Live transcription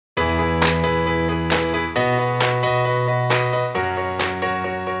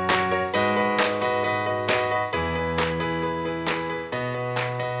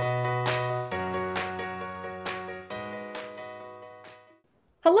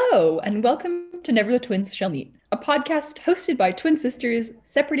Hello, and welcome to Never the Twins Shall Meet, a podcast hosted by twin sisters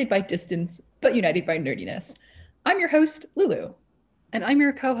separated by distance but united by nerdiness. I'm your host, Lulu. And I'm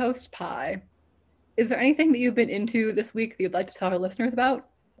your co host, Pi. Is there anything that you've been into this week that you'd like to tell our listeners about?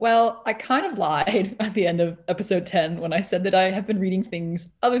 Well, I kind of lied at the end of episode 10 when I said that I have been reading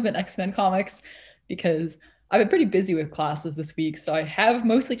things other than X-Men comics because I've been pretty busy with classes this week, so I have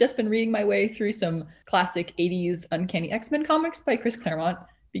mostly just been reading my way through some classic 80s Uncanny X-Men comics by Chris Claremont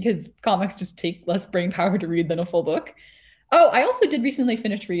because comics just take less brain power to read than a full book. Oh, I also did recently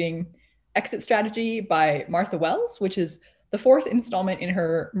finish reading Exit Strategy by Martha Wells, which is the fourth installment in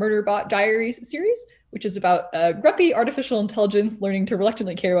her Murderbot Diaries series, which is about a grumpy artificial intelligence learning to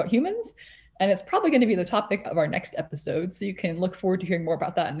reluctantly care about humans. And it's probably going to be the topic of our next episode, so you can look forward to hearing more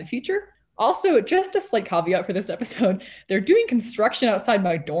about that in the future. Also, just a slight caveat for this episode, they're doing construction outside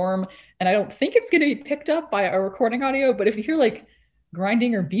my dorm, and I don't think it's going to be picked up by our recording audio, but if you hear like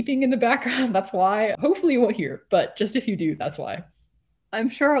grinding or beeping in the background, that's why. Hopefully you won't hear, but just if you do, that's why. I'm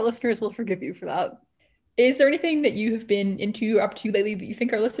sure our listeners will forgive you for that. Is there anything that you have been up to lately that you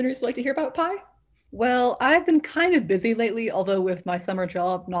think our listeners would like to hear about, Pi? Well, I've been kind of busy lately, although with my summer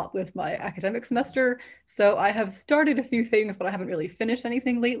job, not with my academic semester. So I have started a few things, but I haven't really finished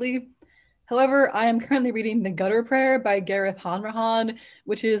anything lately. However, I am currently reading The Gutter Prayer by Gareth Hanrahan,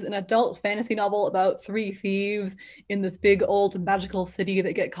 which is an adult fantasy novel about three thieves in this big old magical city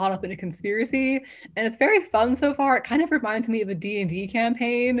that get caught up in a conspiracy. And it's very fun so far. It kind of reminds me of a D&D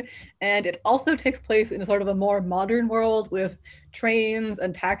campaign, and it also takes place in a sort of a more modern world with trains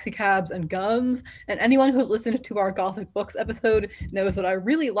and taxi cabs and guns. And anyone who listened to our Gothic Books episode knows that I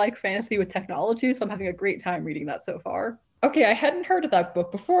really like fantasy with technology, so I'm having a great time reading that so far. Okay, I hadn't heard of that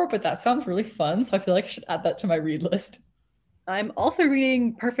book before, but that sounds really fun, so I feel like I should add that to my read list. I'm also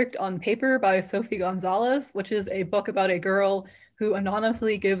reading Perfect on Paper by Sophie Gonzalez, which is a book about a girl who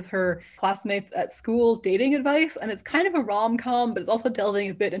anonymously gives her classmates at school dating advice. And it's kind of a rom-com, but it's also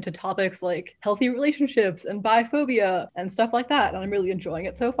delving a bit into topics like healthy relationships and biphobia and stuff like that. And I'm really enjoying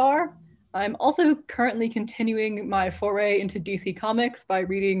it so far. I'm also currently continuing my foray into DC Comics by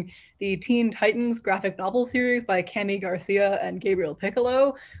reading the Teen Titans graphic novel series by Cami Garcia and Gabriel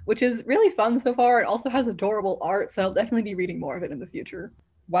Piccolo, which is really fun so far. It also has adorable art, so I'll definitely be reading more of it in the future.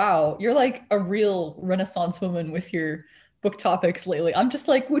 Wow, you're like a real Renaissance woman with your book topics lately. I'm just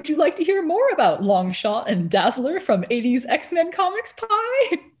like, would you like to hear more about Longshot and Dazzler from 80s X-Men comics,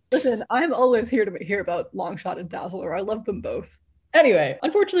 Pi? Listen, I'm always here to hear about Longshot and Dazzler. I love them both. Anyway,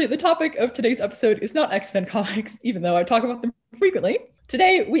 unfortunately, the topic of today's episode is not X-Men comics, even though I talk about them frequently.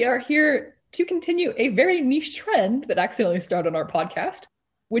 Today, we are here to continue a very niche trend that accidentally started on our podcast,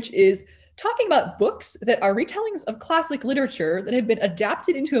 which is talking about books that are retellings of classic literature that have been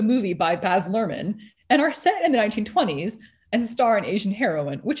adapted into a movie by Baz Luhrmann and are set in the 1920s and star an Asian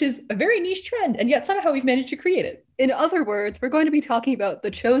heroine, which is a very niche trend, and yet somehow we've managed to create it. In other words, we're going to be talking about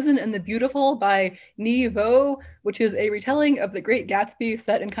The Chosen and the Beautiful by Nhi Vo, which is a retelling of The Great Gatsby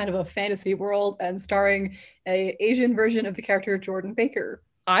set in kind of a fantasy world and starring an Asian version of the character Jordan Baker.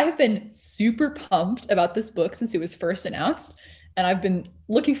 I have been super pumped about this book since it was first announced, and I've been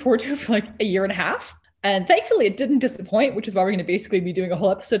looking forward to it for like a year and a half. And thankfully, it didn't disappoint, which is why we're going to basically be doing a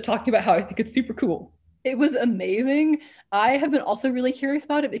whole episode talking about how I think it's super cool. It was amazing. I have been also really curious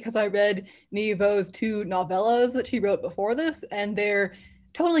about it because I read Nhi Vo's two novellas that she wrote before this, and they're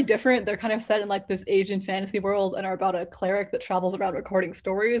totally different. They're kind of set in like this Asian fantasy world and are about a cleric that travels around recording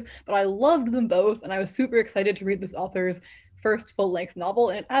stories. But I loved them both, and I was super excited to read this author's first full-length novel,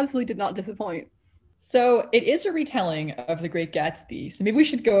 and it absolutely did not disappoint. So it is a retelling of The Great Gatsby. So maybe we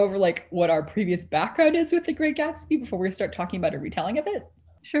should go over like what our previous background is with The Great Gatsby before we start talking about a retelling of it.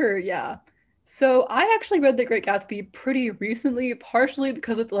 Sure, yeah. So I actually read The Great Gatsby pretty recently, partially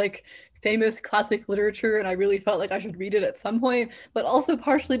because it's like famous classic literature and I really felt like I should read it at some point, but also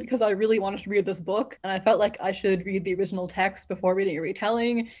partially because I really wanted to read this book and I felt like I should read the original text before reading a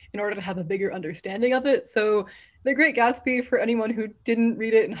retelling in order to have a bigger understanding of it. So The Great Gatsby, for anyone who didn't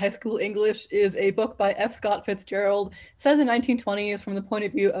read it in high school English, is a book by F. Scott Fitzgerald, set in the 1920s from the point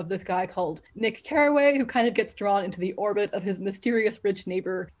of view of this guy called Nick Carraway, who kind of gets drawn into the orbit of his mysterious rich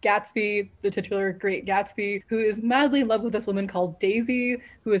neighbor, Gatsby, the titular Great Gatsby, who is madly in love with this woman called Daisy,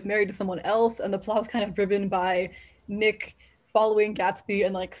 who is married to someone else, and the plot is kind of driven by Nick following Gatsby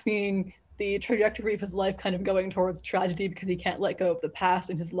and like seeing the trajectory of his life kind of going towards tragedy because he can't let go of the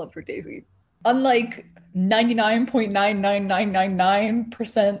past and his love for Daisy. Unlike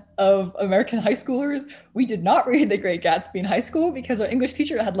 99.99999% of American high schoolers, we did not read The Great Gatsby in high school because our English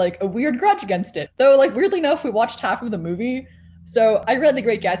teacher had like a weird grudge against it. Though, like, weirdly enough, we watched half of the movie. So I read The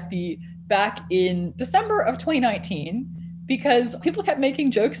Great Gatsby back in December of 2019. because people kept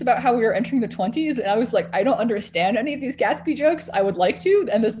making jokes about how we were entering the 20s. And I was like, I don't understand any of these Gatsby jokes. I would like to.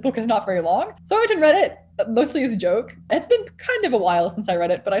 And this book is not very long. So I went and read it mostly as a joke. It's been kind of a while since I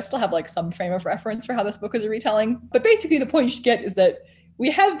read it, but I still have like some frame of reference for how this book is a retelling. But basically, the point you should get is that we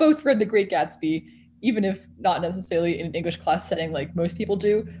have both read The Great Gatsby, even if not necessarily in an English class setting like most people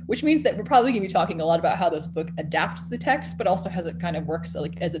do, which means that we're probably going to be talking a lot about how this book adapts the text, but also has it kind of works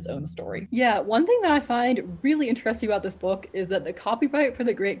like as its own story. Yeah, one thing that I find really interesting about this book is that the copyright for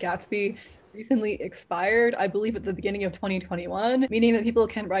The Great Gatsby recently expired, I believe at the beginning of 2021, meaning that people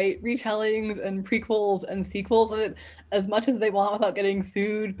can write retellings and prequels and sequels of it as much as they want without getting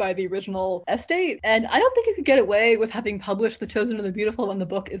sued by the original estate. And I don't think you could get away with having published The Chosen and the Beautiful when the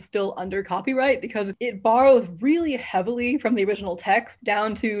book is still under copyright, because it borrows really heavily from the original text,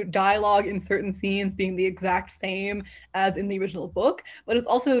 down to dialogue in certain scenes being the exact same as in the original book. But it's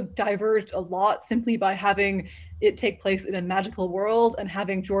also diverged a lot simply by having it take place in a magical world and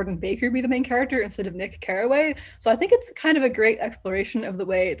having Jordan Baker be the main character instead of Nick Carraway. So I think it's kind of a great exploration of the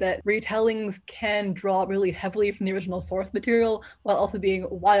way that retellings can draw really heavily from the original source material while also being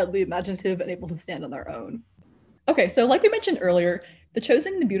wildly imaginative and able to stand on their own. Okay, so like we mentioned earlier, The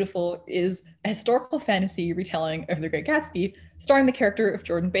Chosen and the Beautiful is a historical fantasy retelling of The Great Gatsby, starring the character of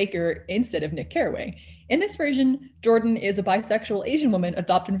Jordan Baker instead of Nick Carraway. In this version, Jordan is a bisexual Asian woman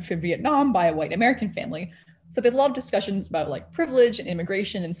adopted from Vietnam by a white American family. So there's a lot of discussions about like privilege and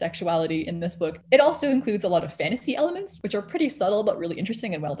immigration and sexuality in this book. It also includes a lot of fantasy elements, which are pretty subtle but really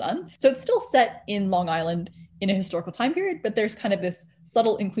interesting and well done. So it's still set in Long Island in a historical time period, but there's kind of this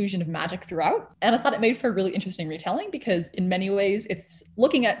subtle inclusion of magic throughout. And I thought it made for a really interesting retelling because in many ways it's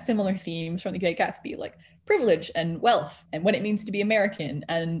looking at similar themes from The Great Gatsby, like privilege and wealth and what it means to be American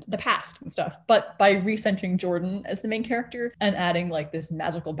and the past and stuff. But by recentering Jordan as the main character and adding like this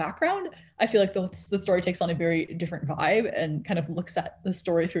magical background, I feel like the story takes on a very different vibe and kind of looks at the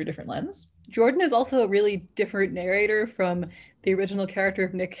story through a different lens. Jordan is also a really different narrator from the original character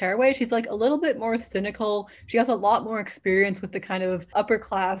of Nick Carraway. She's like a little bit more cynical. She has a lot more experience with the kind of upper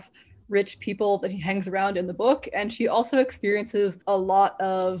class rich people that he hangs around in the book. And she also experiences a lot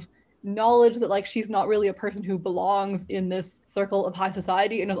of knowledge that like she's not really a person who belongs in this circle of high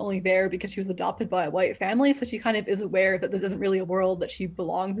society and is only there because she was adopted by a white family. So she kind of is aware that this isn't really a world that she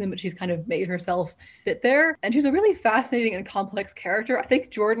belongs in, but she's kind of made herself fit there. And she's a really fascinating and complex character. I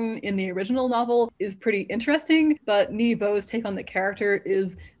think Jordan in the original novel is pretty interesting, but Nhi Vo's take on the character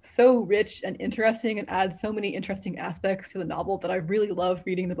is so rich and interesting and adds so many interesting aspects to the novel that I really loved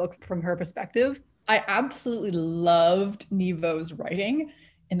reading the book from her perspective. I absolutely loved Nhi Vo's writing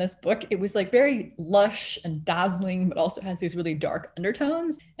in this book. It was like very lush and dazzling, but also has these really dark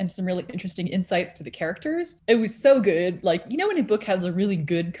undertones and some really interesting insights to the characters. It was so good. Like, you know, when a book has a really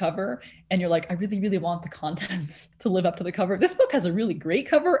good cover and you're like, I really, really want the contents to live up to the cover. This book has a really great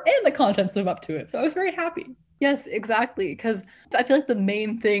cover and the contents live up to it. So I was very happy. Yes, exactly. Because I feel like the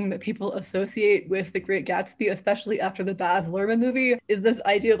main thing that people associate with The Great Gatsby, especially after the Baz Luhrmann movie, is this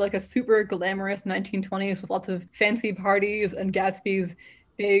idea of like a super glamorous 1920s with lots of fancy parties and Gatsby's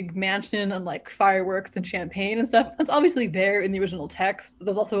big mansion and like fireworks and champagne and stuff. That's obviously there in the original text. But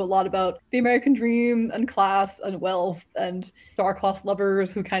there's also a lot about the American dream and class and wealth and star-crossed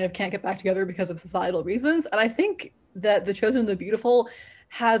lovers who kind of can't get back together because of societal reasons. And I think that The Chosen and the Beautiful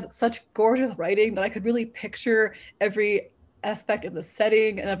has such gorgeous writing that I could really picture every aspect of the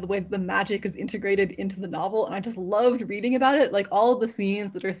setting and of the way the magic is integrated into the novel. And I just loved reading about it. Like all of the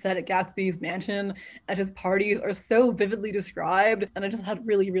scenes that are set at Gatsby's mansion at his parties are so vividly described. And I just had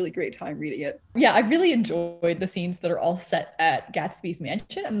really, really great time reading it. Yeah, I really enjoyed the scenes that are all set at Gatsby's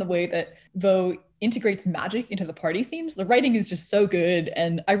mansion and the way that Vo integrates magic into the party scenes. The writing is just so good.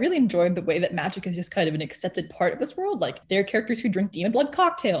 And I really enjoyed the way that magic is just kind of an accepted part of this world. Like there are characters who drink demon blood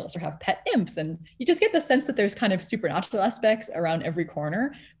cocktails or have pet imps. And you just get the sense that there's kind of supernatural aspects around every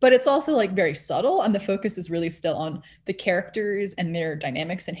corner, but it's also like very subtle. And the focus is really still on the characters and their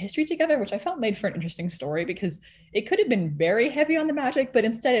dynamics and history together, which I felt made for an interesting story because it could have been very heavy on the magic, but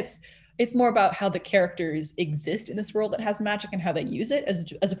instead it's more about how the characters exist in this world that has magic and how they use it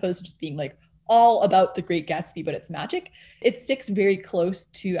as opposed to just being like all about the Great Gatsby, but it's magic. It sticks very close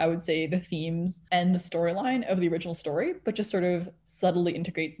to, I would say, the themes and the storyline of the original story, but just sort of subtly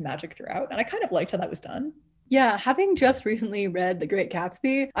integrates magic throughout. And I kind of liked how that was done. Yeah, having just recently read The Great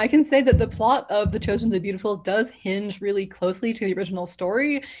Gatsby, I can say that the plot of The Chosen the Beautiful does hinge really closely to the original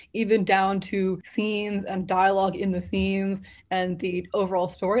story, even down to scenes and dialogue in the scenes and the overall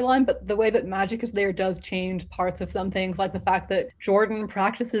storyline. But the way that magic is there does change parts of some things, like the fact that Jordan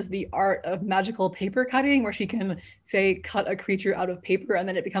practices the art of magical paper cutting, where she can, say, cut a creature out of paper and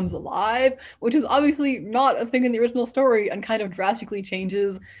then it becomes alive, which is obviously not a thing in the original story and kind of drastically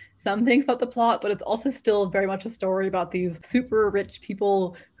changes some things about the plot, but it's also still very much a story about these super rich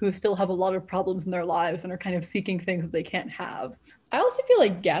people who still have a lot of problems in their lives and are kind of seeking things that they can't have. I also feel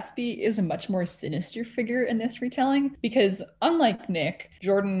like Gatsby is a much more sinister figure in this retelling because, unlike Nick,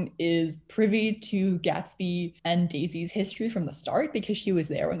 Jordan is privy to Gatsby and Daisy's history from the start because she was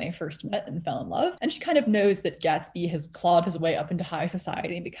there when they first met and fell in love. And she kind of knows that Gatsby has clawed his way up into high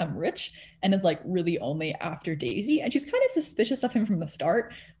society and become rich and is like really only after Daisy. And she's kind of suspicious of him from the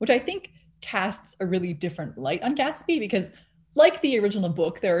start, which I think casts a really different light on Gatsby because like the original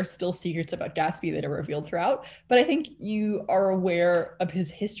book, there are still secrets about Gatsby that are revealed throughout, but I think you are aware of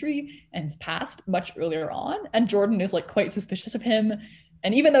his history and his past much earlier on. And Jordan is like quite suspicious of him.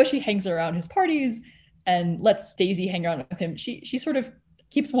 And even though she hangs around his parties and lets Daisy hang around with him, she sort of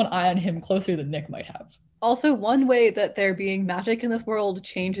keeps one eye on him closer than Nick might have. Also, one way that there being magic in this world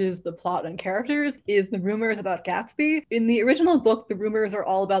changes the plot and characters is the rumors about Gatsby. In the original book, the rumors are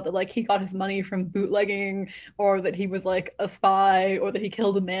all about that, like, he got his money from bootlegging, or that he was, like, a spy, or that he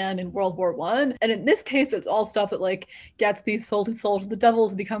killed a man in World War One. And in this case, it's all stuff that, like, Gatsby sold his soul to the devil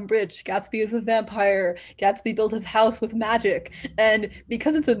to become rich. Gatsby is a vampire. Gatsby built his house with magic. And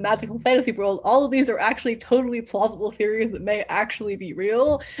because it's a magical fantasy world, all of these are actually totally plausible theories that may actually be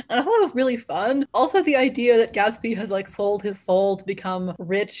real. And I thought it was really fun. Also, the idea that Gatsby has like sold his soul to become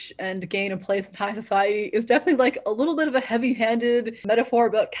rich and gain a place in high society is definitely like a little bit of a heavy-handed metaphor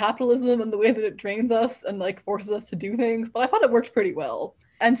about capitalism and the way that it drains us and like forces us to do things, but I thought it worked pretty well.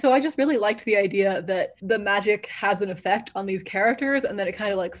 And so I just really liked the idea that the magic has an effect on these characters and that it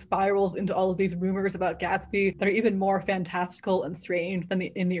kind of like spirals into all of these rumors about Gatsby that are even more fantastical and strange than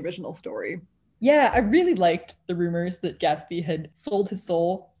in the original story. Yeah, I really liked the rumors that Gatsby had sold his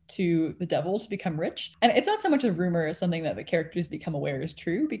soul to the devil to become rich. And it's not so much a rumor as something that the characters become aware is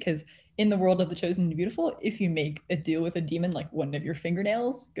true, because in the world of the Chosen and the Beautiful, if you make a deal with a demon, like one of your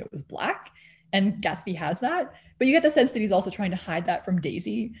fingernails goes black, and Gatsby has that. But you get the sense that he's also trying to hide that from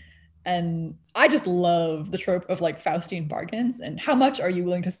Daisy. And I just love the trope of like Faustian bargains and how much are you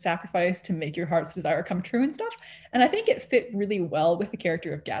willing to sacrifice to make your heart's desire come true and stuff. And I think it fit really well with the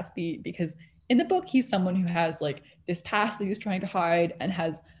character of Gatsby because in the book, he's someone who has like this past that he's trying to hide and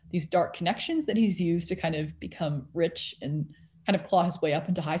has these dark connections that he's used to kind of become rich and kind of claw his way up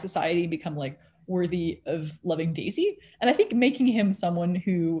into high society, become like worthy of loving Daisy. And I think making him someone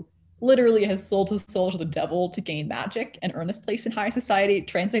who literally has sold his soul to the devil to gain magic and earn this place in high society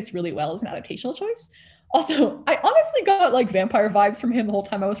translates really well as an adaptational choice. Also, I honestly got like vampire vibes from him the whole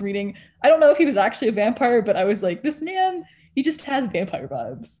time I was reading. I don't know if he was actually a vampire, but I was like, this man, he just has vampire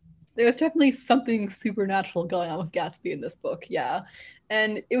vibes. There's definitely something supernatural going on with Gatsby in this book, yeah.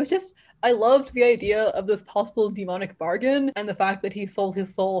 And it was just, I loved the idea of this possible demonic bargain and the fact that he sold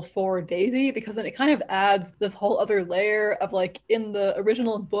his soul for Daisy, because then it kind of adds this whole other layer of like in the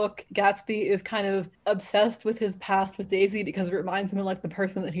original book, Gatsby is kind of obsessed with his past with Daisy because it reminds him of like the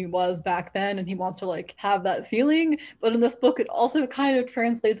person that he was back then and he wants to like have that feeling. But in this book, it also kind of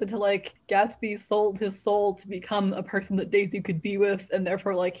translates into like Gatsby sold his soul to become a person that Daisy could be with, and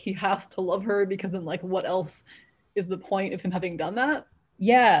therefore like he has to love her because then like what else is the point of him having done that?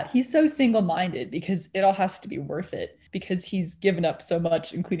 Yeah, he's so single-minded because it all has to be worth it because he's given up so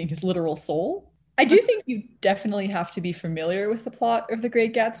much, including his literal soul. I do think you definitely have to be familiar with the plot of The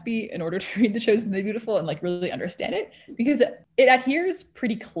Great Gatsby in order to read The Chosen and the Beautiful and like really understand it because it adheres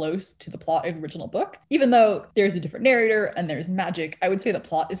pretty close to the plot of the original book. Even though there's a different narrator and there's magic, I would say the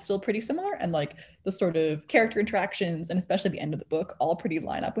plot is still pretty similar and like the sort of character interactions and especially the end of the book all pretty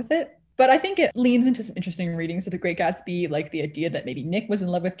line up with it. But I think it leans into some interesting readings of The Great Gatsby, like the idea that maybe Nick was in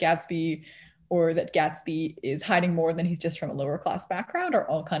love with Gatsby or that Gatsby is hiding more than he's just from a lower class background are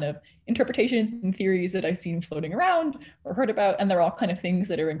all kind of interpretations and theories that I've seen floating around or heard about, and they're all kind of things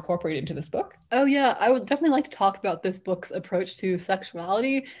that are incorporated into this book. Oh yeah, I would definitely like to talk about this book's approach to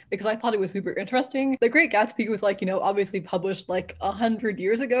sexuality because I thought it was super interesting. The Great Gatsby was like, obviously published like 100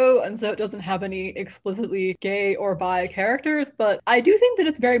 years ago, and so it doesn't have any explicitly gay or bi characters, but I do think that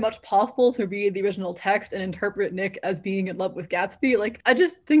it's very much possible to read the original text and interpret Nick as being in love with Gatsby. Like, I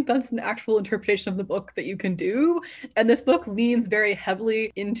just think that's an actual interpretation interpretation of the book that you can do. And this book leans very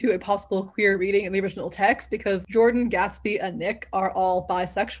heavily into a possible queer reading in the original text because Jordan, Gatsby, and Nick are all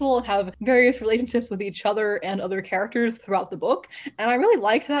bisexual and have various relationships with each other and other characters throughout the book. And I really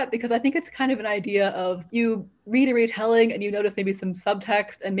liked that because I think it's kind of an idea of you read a retelling and you notice maybe some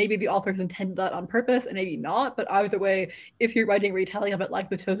subtext and maybe the authors intended that on purpose and maybe not, but either way, if you're writing a retelling of it like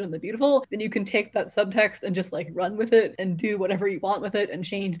The Chosen and the Beautiful, then you can take that subtext and just like run with it and do whatever you want with it and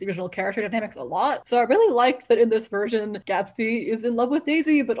change the original character dynamics a lot. So I really liked that in this version, Gatsby is in love with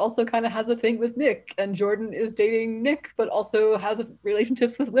Daisy, but also kind of has a thing with Nick, and Jordan is dating Nick, but also has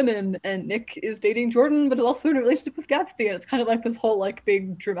relationships with women, and Nick is dating Jordan, but is also in a relationship with Gatsby, and it's kind of like this whole like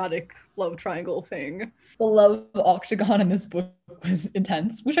big dramatic love triangle thing. The love octagon in this book was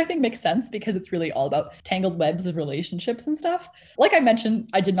intense, which I think makes sense because it's really all about tangled webs of relationships and stuff. Like I mentioned,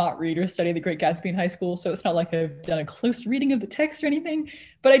 I did not read or study The Great Gatsby in high school, so it's not like I've done a close reading of the text or anything,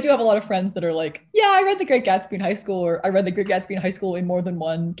 but I do have a lot of friends that are like, yeah, I read The Great Gatsby in high school, or I read The Great Gatsby in high school in more than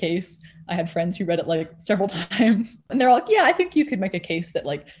one case. I had friends who read it like several times, and they're like, yeah, I think you could make a case that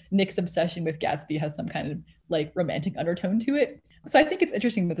like Nick's obsession with Gatsby has some kind of like romantic undertone to it. So I think it's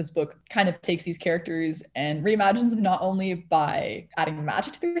interesting that this book kind of takes these characters and reimagines them not only by adding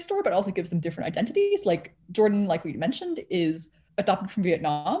magic to their story, but also gives them different identities. Like Jordan, like we mentioned, is adopted from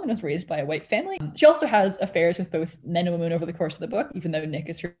Vietnam and was raised by a white family. She also has affairs with both men and women over the course of the book, even though Nick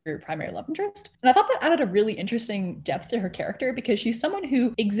is her primary love interest. And I thought that added a really interesting depth to her character because she's someone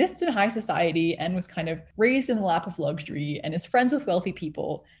who exists in high society and was kind of raised in the lap of luxury and is friends with wealthy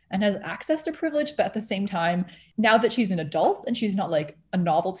people and has access to privilege, but at the same time, now that she's an adult and she's not like a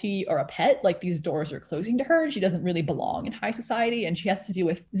novelty or a pet, like these doors are closing to her and she doesn't really belong in high society, and she has to deal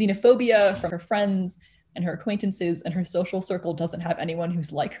with xenophobia from her friends and her acquaintances, and her social circle doesn't have anyone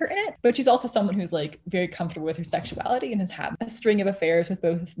who's like her in it. But she's also someone who's like very comfortable with her sexuality and has had a string of affairs with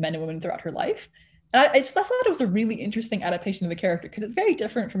both men and women throughout her life. And I just thought it was a really interesting adaptation of the character because it's very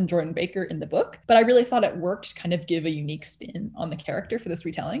different from Jordan Baker in the book, but I really thought it worked to kind of give a unique spin on the character for this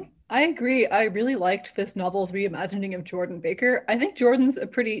retelling. I agree. I really liked this novel's reimagining of Jordan Baker. I think Jordan's a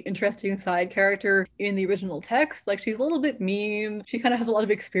pretty interesting side character in the original text. Like, she's a little bit mean. She kind of has a lot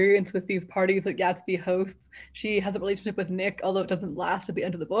of experience with these parties that Gatsby hosts. She has a relationship with Nick, although it doesn't last at the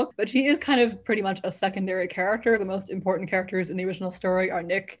end of the book. But she is kind of pretty much a secondary character. The most important characters in the original story are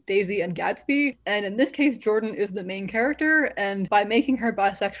Nick, Daisy, and Gatsby. And in this case, Jordan is the main character. And by making her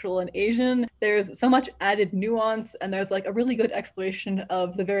bisexual and Asian, there's so much added nuance, and there's like a really good exploration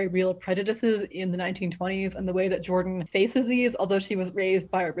of the very real prejudices in the 1920s and the way that Jordan faces these, although she was raised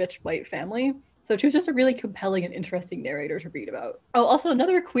by a rich white family. So she was just a really compelling and interesting narrator to read about. Oh, also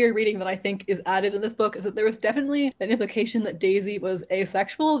another queer reading that I think is added in this book is that there was definitely an implication that Daisy was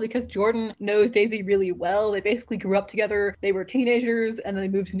asexual because Jordan knows Daisy really well. They basically grew up together. They were teenagers and then they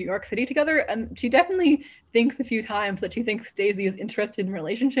moved to New York City together. And she definitely thinks a few times that she thinks Daisy is interested in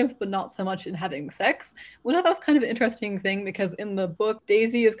relationships, but not so much in having sex, which I thought was kind of an interesting thing because in the book,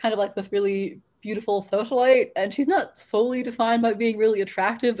 Daisy is kind of like this really beautiful socialite, and she's not solely defined by being really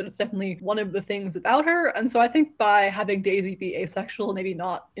attractive, but it's definitely one of the things about her. And so I think by having Daisy be asexual, maybe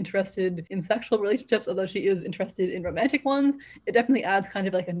not interested in sexual relationships, although she is interested in romantic ones, it definitely adds kind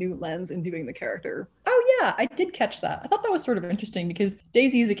of like a new lens in viewing the character. Oh yeah, I did catch that. I thought that was sort of interesting because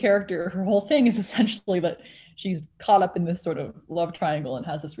Daisy is a character, her whole thing is essentially that she's caught up in this sort of love triangle and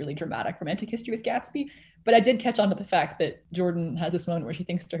has this really dramatic romantic history with Gatsby. But I did catch on to the fact that Jordan has this moment where she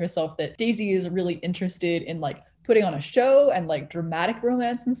thinks to herself that Daisy is really interested in like putting on a show and like dramatic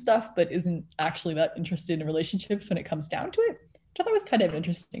romance and stuff, but isn't actually that interested in relationships when it comes down to it. Which I thought was kind of an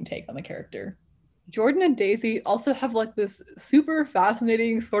interesting take on the character. Jordan and Daisy also have like this super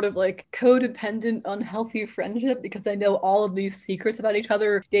fascinating sort of like codependent, unhealthy friendship because they know all of these secrets about each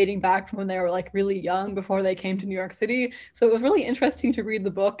other dating back from when they were like really young before they came to New York City. So it was really interesting to read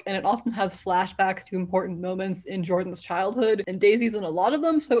the book, and it often has flashbacks to important moments in Jordan's childhood, and Daisy's in a lot of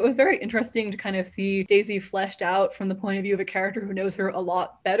them. So it was very interesting to kind of see Daisy fleshed out from the point of view of a character who knows her a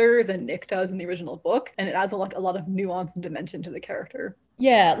lot better than Nick does in the original book, and it adds a lot of nuance and dimension to the character.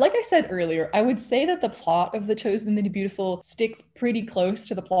 Yeah, like I said earlier, I would say that the plot of The Chosen and the Beautiful sticks pretty close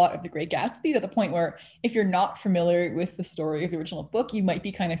to the plot of The Great Gatsby, to the point where if you're not familiar with the story of the original book, you might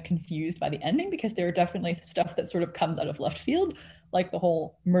be kind of confused by the ending because there are definitely stuff that sort of comes out of left field, like the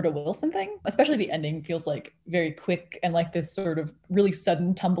whole Myrta Wilson thing. Especially the ending feels like very quick and like this sort of really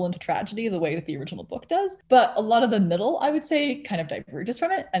sudden tumble into tragedy the way that the original book does. But a lot of the middle, I would say, kind of diverges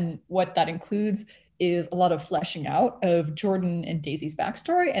from it. And what that includes is a lot of fleshing out of Jordan and Daisy's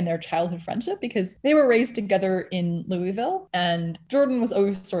backstory and their childhood friendship, because they were raised together in Louisville, and Jordan was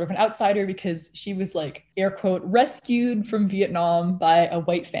always sort of an outsider because she was like, air quote, rescued from Vietnam by a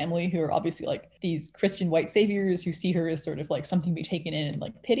white family who are obviously like these Christian white saviors who see her as sort of like something to be taken in and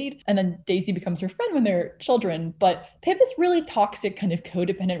like pitied. And then Daisy becomes her friend when they're children, but they have this really toxic kind of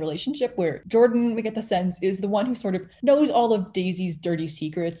codependent relationship where Jordan, we get the sense, is the one who sort of knows all of Daisy's dirty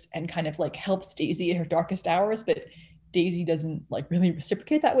secrets and kind of like helps Daisy in her darkest hours, but Daisy doesn't like really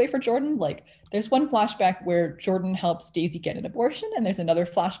reciprocate that way for Jordan. Like there's one flashback where Jordan helps Daisy get an abortion, and there's another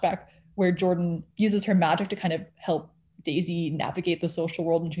flashback where Jordan uses her magic to kind of help Daisy navigate the social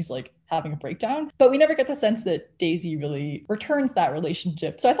world when she's like having a breakdown. But we never get the sense that Daisy really returns that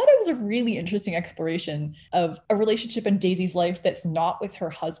relationship. So I thought it was a really interesting exploration of a relationship in Daisy's life that's not with her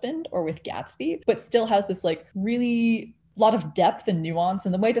husband or with Gatsby, but still has this like really lot of depth and nuance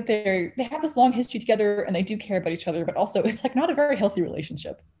in the way that they have this long history together and they do care about each other, but also it's like not a very healthy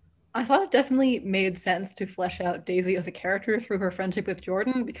relationship. I thought it definitely made sense to flesh out Daisy as a character through her friendship with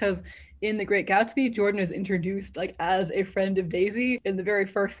Jordan, because in The Great Gatsby, Jordan is introduced like as a friend of Daisy in the very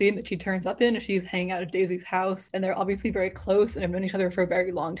first scene that she turns up in. She's hanging out at Daisy's house, and they're obviously very close and have known each other for a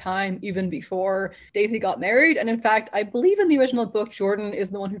very long time, even before Daisy got married. And in fact, I believe in the original book, Jordan is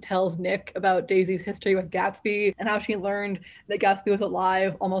the one who tells Nick about Daisy's history with Gatsby and how she learned that Gatsby was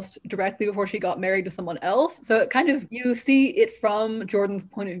alive almost directly before she got married to someone else. So it kind of, you see it from Jordan's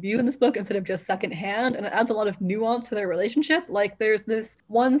point of view in this book instead of just secondhand, and it adds a lot of nuance to their relationship. Like there's this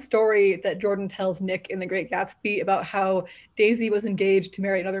one story that Jordan tells Nick in The Great Gatsby about how Daisy was engaged to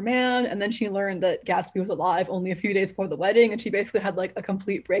marry another man, and then she learned that Gatsby was alive only a few days before the wedding, and she basically had like a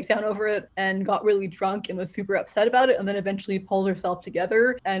complete breakdown over it and got really drunk and was super upset about it, and then eventually pulled herself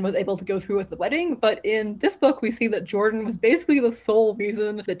together and was able to go through with the wedding. But in this book, we see that Jordan was basically the sole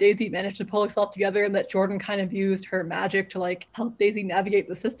reason that Daisy managed to pull herself together, and that Jordan kind of used her magic to like help Daisy navigate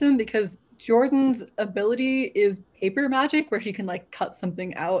the system, because Jordan's ability is paper magic, where she can like cut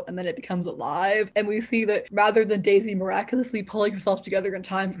something out and then it becomes alive. And we see that rather than Daisy miraculously pulling herself together in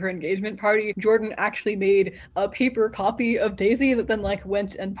time for her engagement party, Jordan actually made a paper copy of Daisy that then like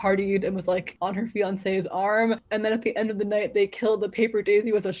went and partied and was like on her fiance's arm. And then at the end of the night, they killed the paper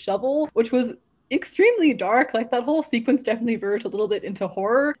Daisy with a shovel, which was extremely dark. Like that whole sequence definitely verged a little bit into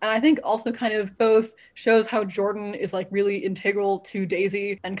horror, and I think also kind of both shows how Jordan is like really integral to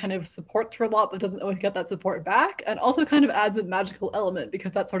Daisy and kind of supports her a lot but doesn't always get that support back, and also kind of adds a magical element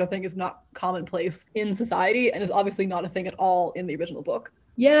because that sort of thing is not commonplace in society and is obviously not a thing at all in the original book.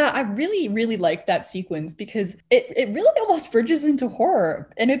 Yeah, I really, really liked that sequence because it really almost verges into horror,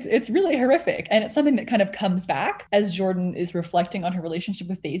 and it's really horrific. And it's something that kind of comes back as Jordan is reflecting on her relationship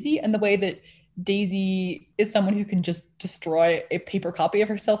with Daisy, and the way that Daisy is someone who can just destroy a paper copy of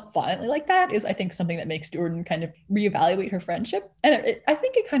herself violently like that is, I think, something that makes Jordan kind of reevaluate her friendship. And I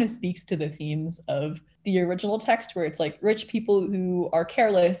think it kind of speaks to the themes of the original text, where it's like rich people who are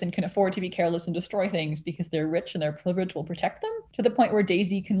careless and can afford to be careless and destroy things because they're rich and their privilege will protect them, to the point where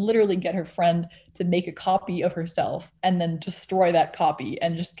Daisy can literally get her friend to make a copy of herself and then destroy that copy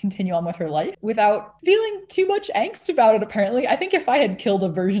and just continue on with her life without feeling too much angst about it, apparently. I think if I had killed a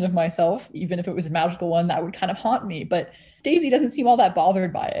version of myself, even if it was a magical one, that would kind of haunt me. But Daisy doesn't seem all that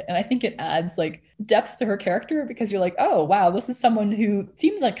bothered by it. And I think it adds like depth to her character, because you're like, oh, wow, this is someone who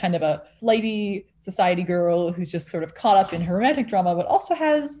seems like kind of a flighty society girl who's just sort of caught up in her romantic drama, but also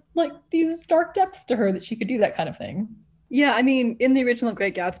has like these dark depths to her that she could do that kind of thing. Yeah, I mean, in the original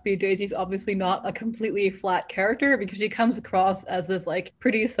Great Gatsby, Daisy's obviously not a completely flat character because she comes across as this like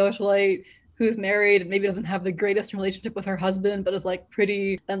pretty socialite who's married and maybe doesn't have the greatest relationship with her husband, but is like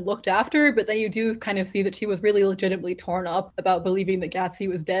pretty and looked after. But then you do kind of see that she was really legitimately torn up about believing that Gatsby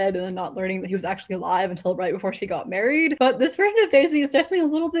was dead and then not learning that he was actually alive until right before she got married. But this version of Daisy is definitely a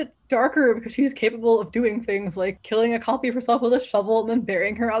little bit darker because she's capable of doing things like killing a copy of herself with a shovel and then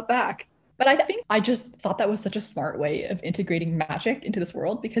burying her out back. But I think I just thought that was such a smart way of integrating magic into this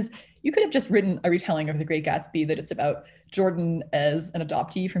world, because you could have just written a retelling of The Great Gatsby that it's about Jordan as an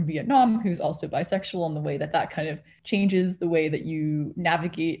adoptee from Vietnam who's also bisexual, and the way that that kind of changes the way that you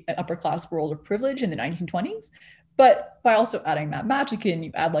navigate an upper class world of privilege in the 1920s. But by also adding that magic in,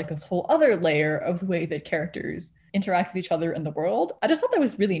 you add like this whole other layer of the way that characters interact with each other in the world. I just thought that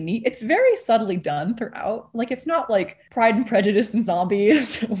was really neat. It's very subtly done throughout. Like, it's not like Pride and Prejudice and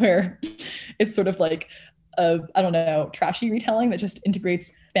Zombies where it's sort of like I don't know, trashy retelling that just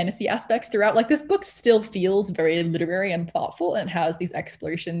integrates fantasy aspects throughout. Like, this book still feels very literary and thoughtful, and has these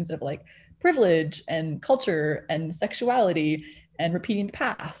explorations of like privilege and culture and sexuality and repeating the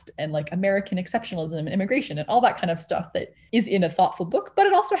past and like American exceptionalism and immigration and all that kind of stuff that is in a thoughtful book. But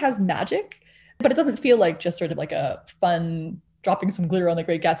it also has magic But it doesn't feel like just sort of like a fun dropping some glitter on the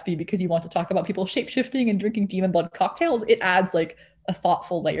Great Gatsby because you want to talk about people shapeshifting and drinking demon blood cocktails. It adds like a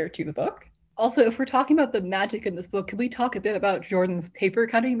thoughtful layer to the book. Also, if we're talking about the magic in this book, can we talk a bit about Jordan's paper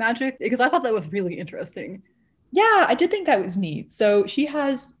cutting magic? Because I thought that was really interesting. Yeah, I did think that was neat. So she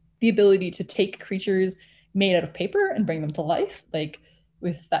has the ability to take creatures made out of paper and bring them to life, like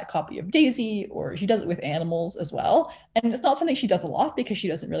with that copy of Daisy, or she does it with animals as well. And it's not something she does a lot because she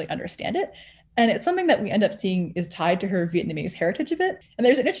doesn't really understand it. And it's something that we end up seeing is tied to her Vietnamese heritage a bit. And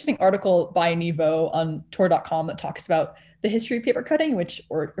there's an interesting article by Nevo on Tor.com that talks about the history of paper cutting, which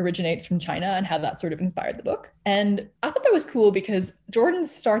originates from China and how that sort of inspired the book. And I thought that was cool because Jordan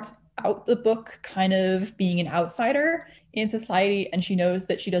starts out the book kind of being an outsider in society, and she knows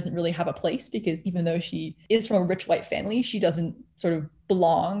that she doesn't really have a place because even though she is from a rich white family, she doesn't sort of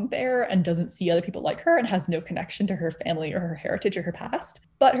belong there and doesn't see other people like her and has no connection to her family or her heritage or her past.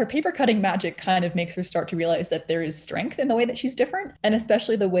 But her paper cutting magic kind of makes her start to realize that there is strength in the way that she's different, and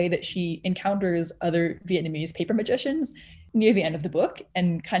especially the way that she encounters other Vietnamese paper magicians near the end of the book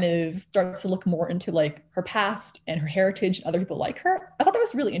and kind of starts to look more into like her past and her heritage and other people like her. I thought that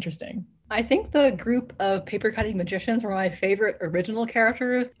was really interesting. I think the group of paper cutting magicians are my favorite original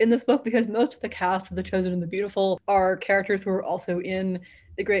characters in this book because most of the cast of The Chosen and the Beautiful are characters who are also in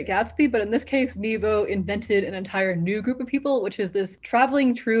The Great Gatsby, but in this case, Nevo invented an entire new group of people, which is this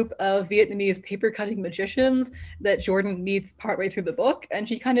traveling troupe of Vietnamese paper cutting magicians that Jordan meets partway through the book. And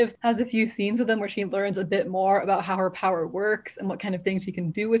she kind of has a few scenes with them where she learns a bit more about how her power works and what kind of things she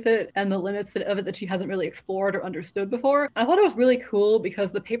can do with it and the limits of it that she hasn't really explored or understood before. And I thought it was really cool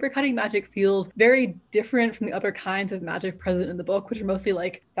because the paper cutting magic feels very different from the other kinds of magic present in the book, which are mostly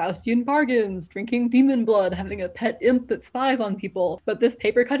like Faustian bargains, drinking demon blood, having a pet imp that spies on people. But this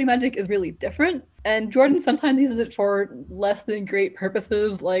paper cutting magic is really different. And Jordan sometimes uses it for less than great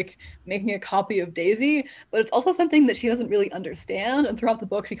purposes, like making a copy of Daisy, but it's also something that she doesn't really understand. And throughout the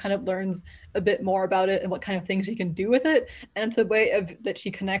book, she kind of learns a bit more about it and what kind of things she can do with it. And it's a way of that she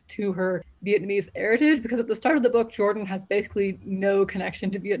connects to her Vietnamese heritage, because at the start of the book, Jordan has basically no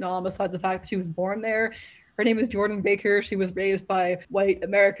connection to Vietnam besides the fact that she was born there. Her name is Jordan Baker. She was raised by white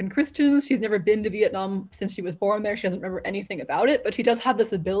American Christians. She's never been to Vietnam since she was born there. She doesn't remember anything about it, but she does have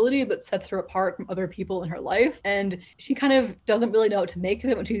this ability that sets her apart from other people in her life. And she kind of doesn't really know what to make of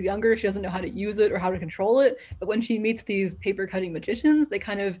it when she's younger. She doesn't know how to use it or how to control it. But when she meets these paper cutting magicians, they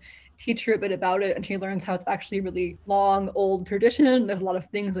kind of teach her a bit about it, and she learns how it's actually a really long, old tradition. There's a lot of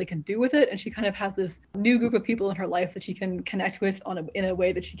things they can do with it, and she kind of has this new group of people in her life that she can connect with in a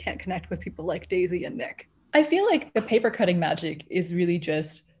way that she can't connect with people like Daisy and Nick. I feel like the paper cutting magic is really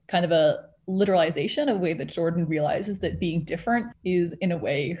just kind of a literalization of a way that Jordan realizes that being different is in a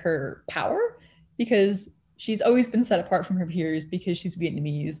way her power, because she's always been set apart from her peers because she's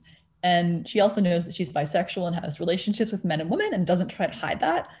Vietnamese. And she also knows that she's bisexual and has relationships with men and women and doesn't try to hide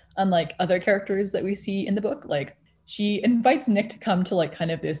that, unlike other characters that we see in the book. Like, she invites Nick to come to like kind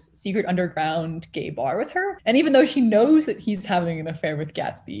of this secret underground gay bar with her. And even though she knows that he's having an affair with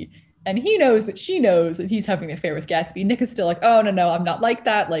Gatsby, and he knows that she knows that he's having an affair with Gatsby, Nick is still like, oh, no, I'm not like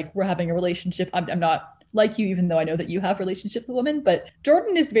that. Like, we're having a relationship. I'm not like you, even though I know that you have relationships with women. But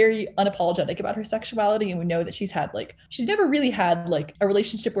Jordan is very unapologetic about her sexuality. And we know that she's never really had like a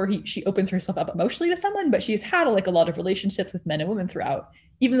relationship where she opens herself up emotionally to someone, but she's had like a lot of relationships with men and women throughout,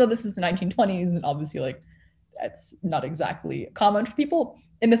 even though this is the 1920s. And obviously like that's not exactly common for people,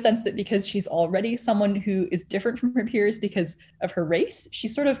 in the sense that because she's already someone who is different from her peers because of her race,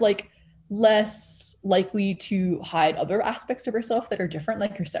 she's sort of like less likely to hide other aspects of herself that are different,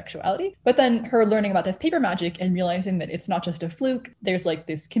 like her sexuality. But then her learning about this paper magic and realizing that it's not just a fluke, there's like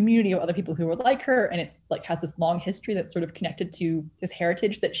this community of other people who are like her, and it's like has this long history that's sort of connected to this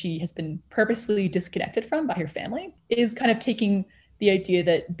heritage that she has been purposefully disconnected from by her family, is kind of taking the idea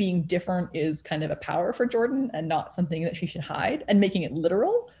that being different is kind of a power for Jordan and not something that she should hide, and making it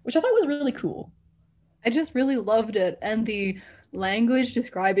literal, which I thought was really cool. I just really loved it. And the language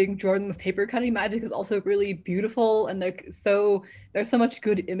describing Jordan's paper cutting magic is also really beautiful, and like so there's so much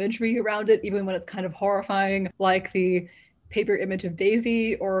good imagery around it, even when it's kind of horrifying, like the paper image of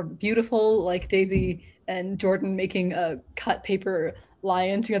Daisy, or beautiful like Daisy and Jordan making a cut paper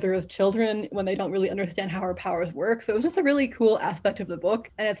lion together as children when they don't really understand how her powers work. So it was just a really cool aspect of the book,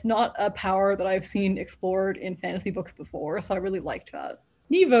 and it's not a power that I've seen explored in fantasy books before, so I really liked that.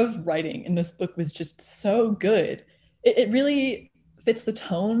 Nevo's writing in this book was just so good. It really fits the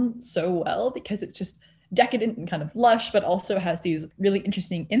tone so well because it's just decadent and kind of lush, but also has these really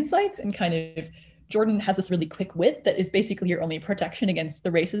interesting insights and kind of Jordan has this really quick wit that is basically her only protection against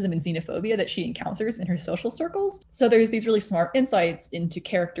the racism and xenophobia that she encounters in her social circles. So there's these really smart insights into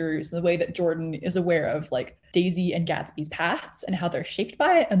characters and the way that Jordan is aware of like Daisy and Gatsby's pasts and how they're shaped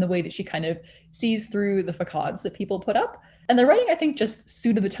by it, and the way that she kind of sees through the facades that people put up. And the writing, I think, just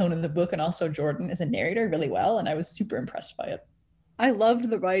suited the tone of the book and also Jordan as a narrator really well, and I was super impressed by it. I loved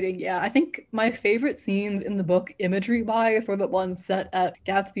the writing. Yeah, I think my favorite scenes in the book, imagery-wise, were the ones set at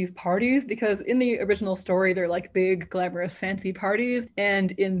Gatsby's parties, because in the original story, they're like big, glamorous, fancy parties.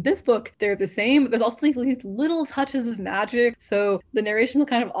 And in this book, they're the same. There's also like these little touches of magic. So the narration will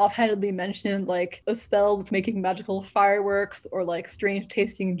kind of offhandedly mention like a spell that's making magical fireworks, or like strange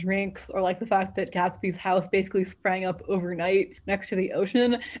tasting drinks, or like the fact that Gatsby's house basically sprang up overnight next to the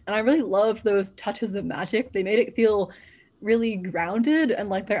ocean. And I really loved those touches of magic. They made it feel really grounded, and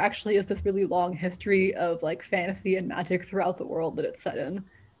like there actually is this really long history of like fantasy and magic throughout the world that it's set in.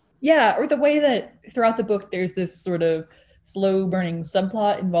 Yeah, or the way that throughout the book there's this sort of slow burning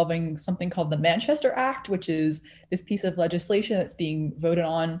subplot involving something called the Manchester Act, which is this piece of legislation that's being voted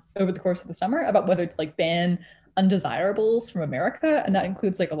on over the course of the summer about whether to like ban undesirables from America. And that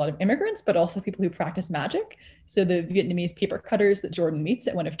includes like a lot of immigrants, but also people who practice magic. So the Vietnamese paper cutters that Jordan meets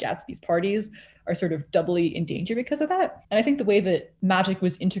at one of Gatsby's parties are sort of doubly in danger because of that. And I think the way that magic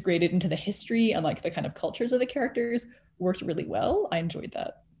was integrated into the history and like the kind of cultures of the characters worked really well. I enjoyed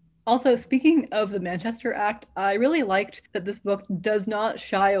that. Also, speaking of the Manchester Act, I really liked that this book does not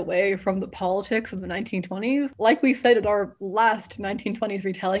shy away from the politics of the 1920s. Like we said in our last 1920s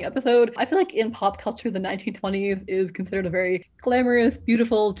retelling episode, I feel like in pop culture, the 1920s is considered a very glamorous,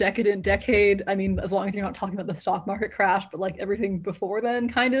 beautiful, decadent decade. I mean, as long as you're not talking about the stock market crash, but like everything before then,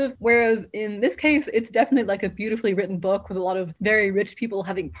 kind of. Whereas in this case, it's definitely like a beautifully written book with a lot of very rich people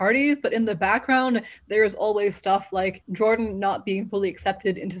having parties, but in the background, there's always stuff like Jordan not being fully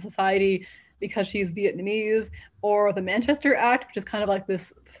accepted into society because she's Vietnamese, or the Manchester Act, which is kind of like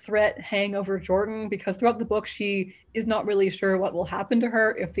this threat hanging over Jordan, because throughout the book she is not really sure what will happen to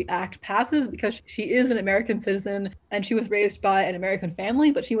her if the act passes, because she is an American citizen and she was raised by an American family,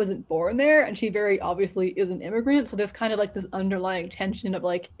 but she wasn't born there, and she very obviously is an immigrant. So there's kind of like this underlying tension of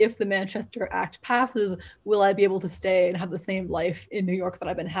like, if the Manchester Act passes, will I be able to stay and have the same life in New York that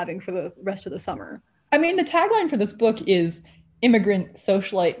I've been having for the rest of the summer? I mean, the tagline for this book is immigrant,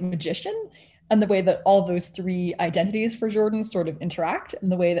 socialite, magician, and the way that all those three identities for Jordan sort of interact,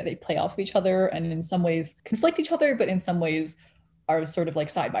 and the way that they play off of each other and in some ways conflict each other, but in some ways are sort of like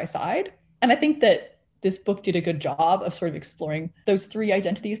side by side. And I think that this book did a good job of sort of exploring those three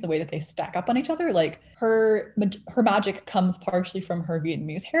identities, the way that they stack up on each other. Like her magic comes partially from her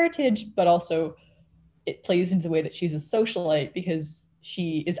Vietnamese heritage, but also it plays into the way that she's a socialite because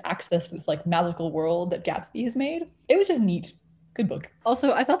she is access to this like magical world that Gatsby has made. It was just neat. Good book.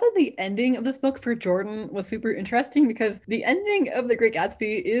 Also, I thought that the ending of this book for Jordan was super interesting, because the ending of The Great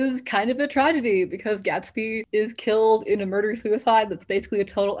Gatsby is kind of a tragedy, because Gatsby is killed in a murder-suicide that's basically a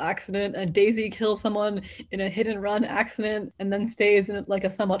total accident, and Daisy kills someone in a hit-and-run accident and then stays in like a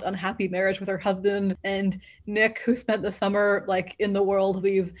somewhat unhappy marriage with her husband, and Nick, who spent the summer like in the world of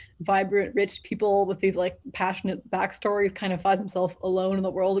these vibrant, rich people with these like passionate backstories, kind of finds himself alone in the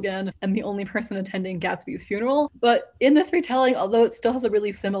world again and the only person attending Gatsby's funeral. But in this retelling, although it still has a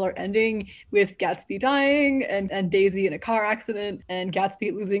really similar ending with Gatsby dying and Daisy in a car accident and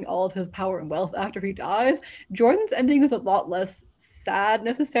Gatsby losing all of his power and wealth after he dies, Jordan's ending is a lot less sad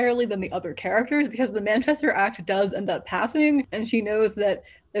necessarily than the other characters, because the Manchester Act does end up passing, and she knows that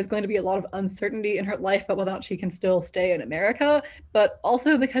there's going to be a lot of uncertainty in her life about whether or not she can still stay in America, but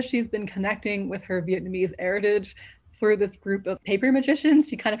also because she's been connecting with her Vietnamese heritage through this group of paper magicians,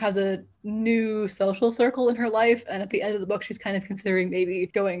 she kind of has a new social circle in her life. And at the end of the book, she's kind of considering maybe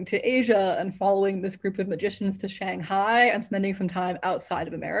going to Asia and following this group of magicians to Shanghai and spending some time outside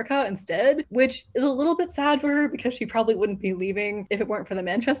of America instead, which is a little bit sad for her because she probably wouldn't be leaving if it weren't for the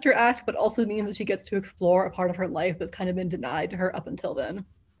Manchester Act, but also means that she gets to explore a part of her life that's kind of been denied to her up until then.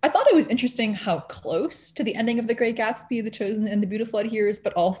 I thought it was interesting how close to the ending of The Great Gatsby, The Chosen and The Beautiful adheres,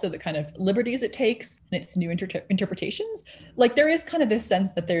 but also the kind of liberties it takes and its new interpretations. Like there is kind of this sense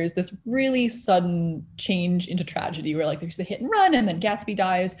that there's this really sudden change into tragedy where like there's the hit and run and then Gatsby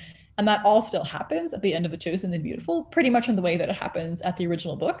dies. And that all still happens at the end of The Chosen and the Beautiful, pretty much in the way that it happens at the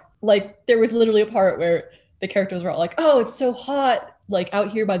original book. Like there was literally a part where the characters were all like, oh, it's so hot, like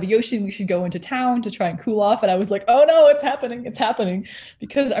out here by the ocean, we should go into town to try and cool off. And I was like, oh no, it's happening.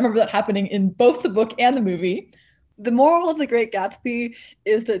 Because I remember that happening in both the book and the movie. The moral of The Great Gatsby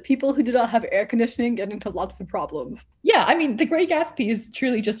is that people who do not have air conditioning get into lots of problems. Yeah, I mean, The Great Gatsby is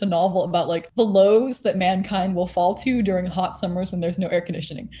truly just a novel about like the lows that mankind will fall to during hot summers when there's no air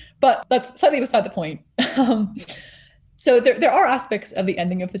conditioning. But that's slightly beside the point. Um, so there are aspects of the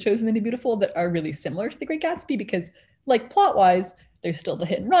ending of The Chosen and the Beautiful that are really similar to The Great Gatsby because, like, plot wise, there's still the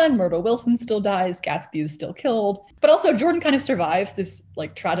hit and run. Myrtle Wilson still dies. Gatsby is still killed. But also, Jordan kind of survives this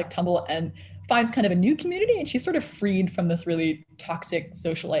like tragic tumble and finds kind of a new community, and she's sort of freed from this really toxic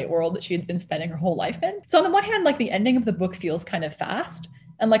socialite world that she had been spending her whole life in. So on the one hand, like the ending of the book feels kind of fast,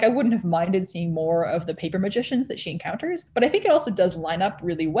 and like I wouldn't have minded seeing more of the paper magicians that she encounters, but I think it also does line up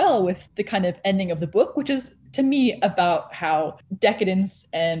really well with the kind of ending of the book, which is to me about how decadence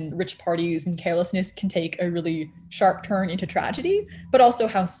and rich parties and carelessness can take a really sharp turn into tragedy, but also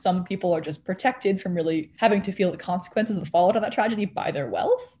how some people are just protected from really having to feel the consequences of the fallout of that tragedy by their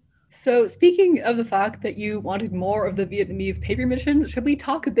wealth. So, speaking of the fact that you wanted more of the Vietnamese paper missions, should we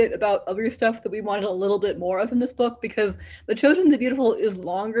talk a bit about other stuff that we wanted a little bit more of in this book? Because The Chosen the Beautiful is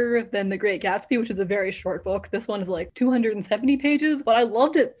longer than The Great Gatsby, which is a very short book. This one is like 270 pages, but I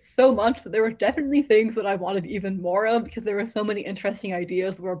loved it so much that there were definitely things that I wanted even more of because there were so many interesting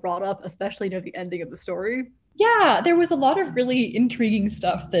ideas that were brought up, especially near the ending of the story. Yeah, there was a lot of really intriguing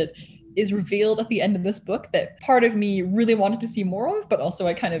stuff that is revealed at the end of this book that part of me really wanted to see more of, but also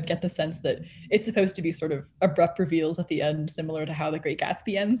I kind of get the sense that it's supposed to be sort of abrupt reveals at the end, similar to how The Great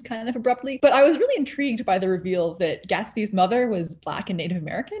Gatsby ends kind of abruptly. But I was really intrigued by the reveal that Gatsby's mother was Black and Native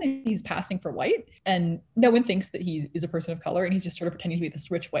American and he's passing for white. And no one thinks that he is a person of color and he's just sort of pretending to be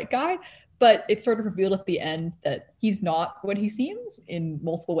this rich white guy. But it's sort of revealed at the end that he's not what he seems in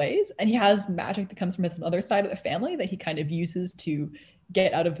multiple ways. And he has magic that comes from his mother's side of the family that he kind of uses to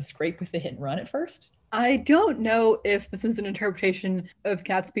get out of the scrape with the hit and run at first. I don't know if this is an interpretation of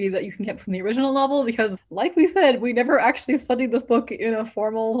Gatsby that you can get from the original novel because, like we said, we never actually studied this book in a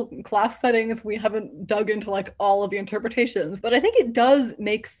formal class settings. We haven't dug into like all of the interpretations, but I think it does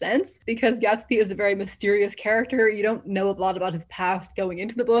make sense because Gatsby is a very mysterious character. You don't know a lot about his past going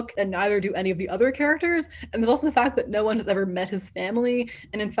into the book, and neither do any of the other characters. And there's also the fact that no one has ever met his family,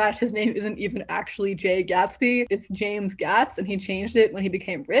 and in fact, his name isn't even actually Jay Gatsby. It's James Gatz, and he changed it when he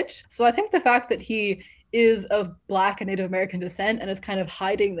became rich. So I think the fact that he is of Black and Native American descent and is kind of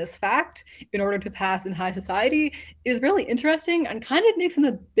hiding this fact in order to pass in high society is really interesting and kind of makes him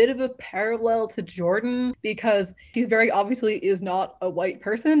a bit of a parallel to Jordan because she very obviously is not a white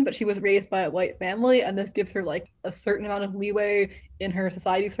person, but she was raised by a white family, and this gives her like a certain amount of leeway in her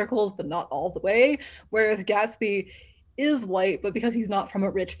society circles, but not all the way. Whereas Gatsby is white, but because he's not from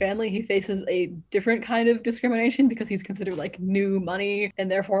a rich family, he faces a different kind of discrimination because he's considered like new money and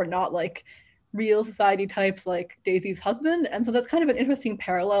therefore not like real society types like Daisy's husband. And so that's kind of an interesting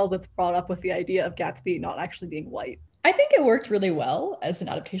parallel that's brought up with the idea of Gatsby not actually being white. I think it worked really well as an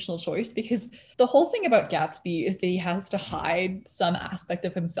adaptational choice because the whole thing about Gatsby is that he has to hide some aspect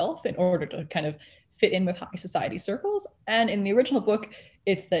of himself in order to kind of fit in with high society circles. And in the original book,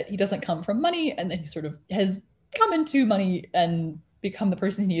 it's that he doesn't come from money and that he sort of has come into money and become the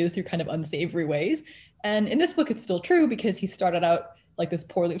person he is through kind of unsavory ways. And in this book, it's still true because he started out like this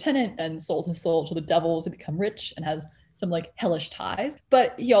poor lieutenant and sold his soul to the devil to become rich and has some like hellish ties.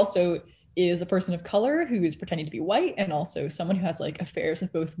 But he also is a person of color who is pretending to be white and also someone who has like affairs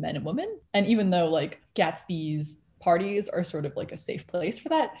with both men and women. And even though like Gatsby's parties are sort of like a safe place for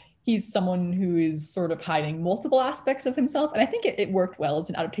that, he's someone who is sort of hiding multiple aspects of himself. And I think it worked well. It's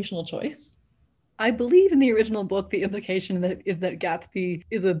an adaptational choice. I believe in the original book, the implication that is that Gatsby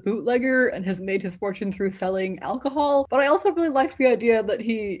is a bootlegger and has made his fortune through selling alcohol. But I also really liked the idea that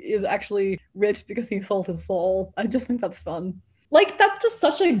he is actually rich because he sold his soul. I just think that's fun. Like, that's just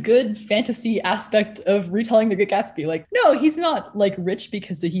such a good fantasy aspect of retelling The Great Gatsby. Like, no, he's not like rich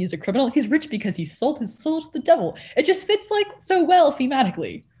because he's a criminal. He's rich because he sold his soul to the devil. It just fits like so well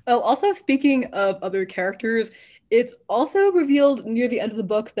thematically. Oh, also speaking of other characters, it's also revealed near the end of the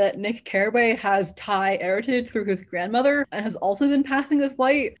book that Nick Carraway has Thai heritage through his grandmother and has also been passing as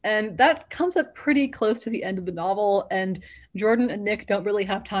white. And that comes up pretty close to the end of the novel. And Jordan and Nick don't really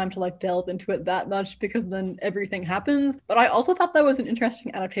have time to like delve into it that much because then everything happens. But I also thought that was an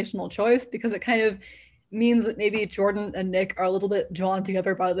interesting adaptational choice because it kind of means that maybe Jordan and Nick are a little bit drawn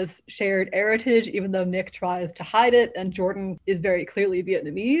together by this shared heritage, even though Nick tries to hide it and Jordan is very clearly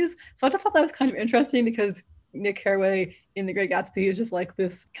Vietnamese. So I just thought that was kind of interesting because Nick Carraway in The Great Gatsby is just like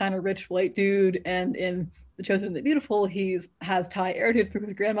this kind of rich white dude, and in The Chosen and the Beautiful, has Thai heritage through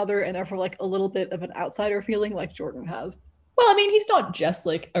his grandmother, and therefore like a little bit of an outsider feeling like Jordan has. Well, I mean, he's not just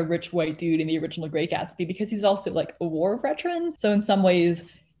like a rich white dude in the original Great Gatsby because he's also like a war veteran. So in some ways,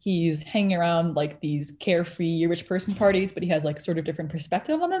 he's hanging around like these carefree rich person parties, but he has like sort of different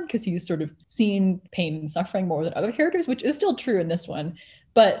perspective on them because he's sort of seen pain and suffering more than other characters, which is still true in this one.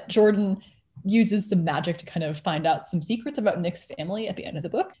 But Jordan uses some magic to kind of find out some secrets about Nick's family at the end of the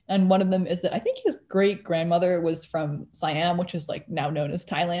book. And one of them is that I think his great grandmother was from Siam, which is like now known as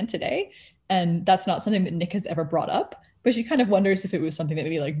Thailand today. And that's not something that Nick has ever brought up. But she kind of wonders if it was something that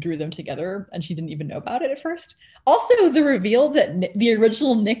maybe like drew them together and she didn't even know about it at first. Also, the reveal that the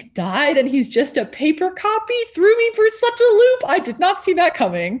original Nick died and he's just a paper copy threw me for such a loop. I did not see that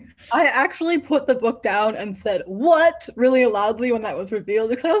coming. I actually put the book down and said, "What?" really loudly when that was revealed,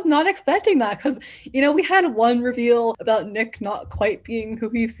 because I was not expecting that. Because, we had one reveal about Nick not quite being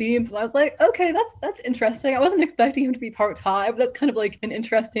who he seems, and I was like, okay, that's interesting. I wasn't expecting him to be part Thai, but that's kind of like an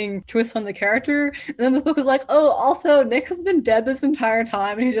interesting twist on the character. And then this book was like, oh, also, Nick has been dead this entire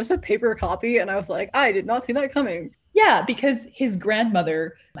time, and he's just a paper copy. And I was like, I did not see that coming. Yeah, because his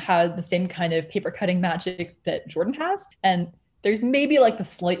grandmother had the same kind of paper cutting magic that Jordan has. And there's maybe like the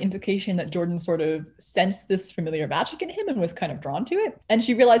slight implication that Jordan sort of sensed this familiar magic in him and was kind of drawn to it. And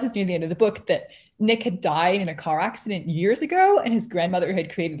she realizes near the end of the book that Nick had died in a car accident years ago and his grandmother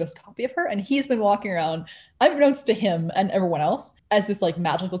had created this copy of her. And he's been walking around, unbeknownst to him and everyone else, as this like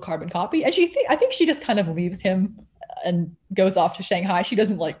magical carbon copy. And I think she just kind of leaves him and goes off to Shanghai. She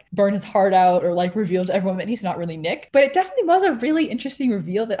doesn't like burn his heart out or like reveal to everyone that he's not really Nick. But it definitely was a really interesting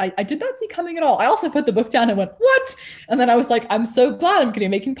reveal that I did not see coming at all. I also put the book down and went, what? And then I was like, I'm so glad I'm going to be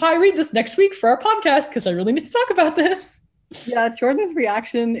making Pi read this next week for our podcast because I really need to talk about this. Yeah, Jordan's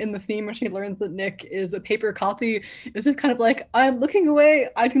reaction in the scene when she learns that Nick is a paper copy is just kind of like, I'm looking away.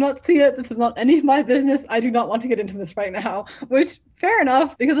 I do not see it. This is not any of my business. I do not want to get into this right now. Which, fair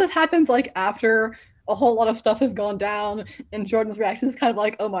enough, because this happens like after a whole lot of stuff has gone down, and Jordan's reaction is kind of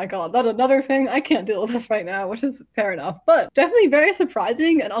like, oh my god, not another thing, I can't deal with this right now, which is fair enough. But definitely very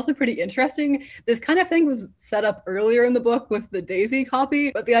surprising and also pretty interesting. This kind of thing was set up earlier in the book with the Daisy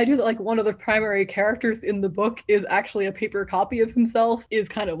copy, but the idea that like one of the primary characters in the book is actually a paper copy of himself is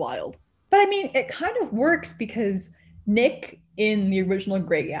kind of wild. But I mean, it kind of works because Nick in the original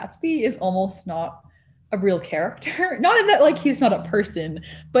Great Gatsby is almost not a real character. Not in that like he's not a person,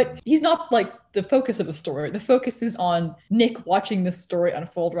 but he's not like the focus of the story. The focus is on Nick watching this story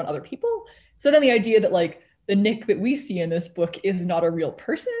unfold around other people. So then the idea that like the Nick that we see in this book is not a real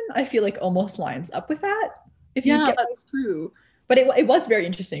person, I feel like almost lines up with that. That's true. But it was very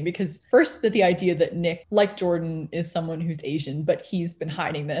interesting because first that the idea that Nick, like Jordan, is someone who's Asian, but he's been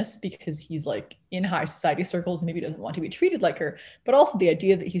hiding this because he's like in high society circles and maybe doesn't want to be treated like her. But also the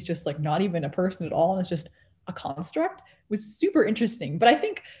idea that he's just like not even a person at all and is just a construct was super interesting. But I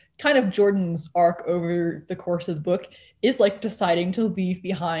think kind of Jordan's arc over the course of the book is like deciding to leave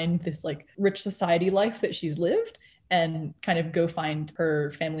behind this like rich society life that she's lived and kind of go find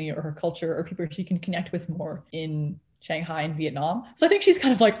her family or her culture or people she can connect with more in Shanghai and Vietnam. So I think she's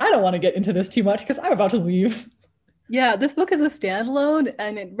kind of like, I don't want to get into this too much because I'm about to leave. Yeah, this book is a standalone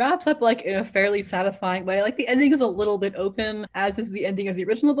and it wraps up like in a fairly satisfying way. Like the ending is a little bit open, as is the ending of the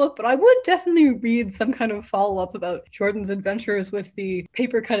original book, but I would definitely read some kind of follow-up about Jordan's adventures with the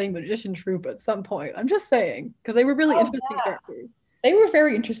paper cutting magician troupe at some point. I'm just saying, because they were really interesting characters. They were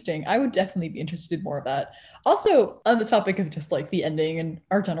very interesting. I would definitely be interested in more of that. Also, on the topic of just like the ending and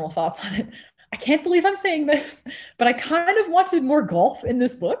our general thoughts on it, I can't believe I'm saying this, but I kind of wanted more golf in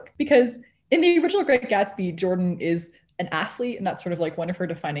this book because in the original Great Gatsby, Jordan is an athlete, and that's sort of like one of her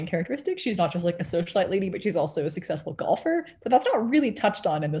defining characteristics. She's not just like a socialite lady, but she's also a successful golfer. But that's not really touched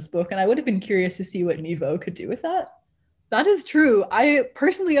on in this book, and I would have been curious to see what Nevo could do with that. That is true. I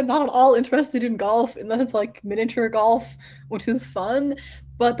personally am not at all interested in golf unless it's like miniature golf, which is fun.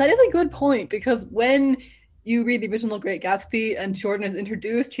 But that is a good point because when you read the original Great Gatsby and Jordan is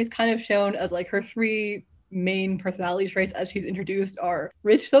introduced, she's kind of shown as like her three main personality traits as she's introduced are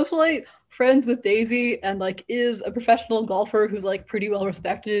rich socialite, friends with Daisy, and like is a professional golfer who's like pretty well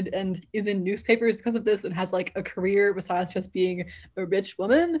respected and is in newspapers because of this and has like a career besides just being a rich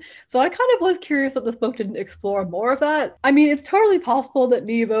woman. So I kind of was curious that this book didn't explore more of that. I mean, it's totally possible that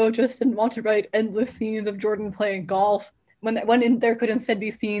Nevo just didn't want to write endless scenes of Jordan playing golf when there could instead be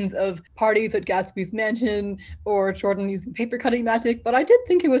scenes of parties at Gatsby's mansion or Jordan using paper cutting magic, but I did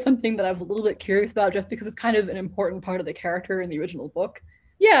think it was something that I was a little bit curious about just because it's kind of an important part of the character in the original book.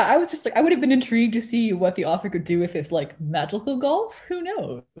 Yeah, I was just like, I would have been intrigued to see what the author could do with this like magical golf. Who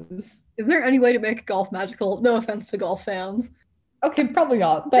knows? Is there any way to make golf magical? No offense to golf fans. Okay, probably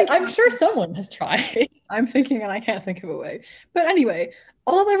not, but I'm sure someone has tried. I'm thinking and I can't think of a way. But anyway,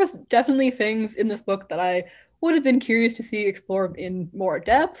 although there was definitely things in this book that I would have been curious to see explored in more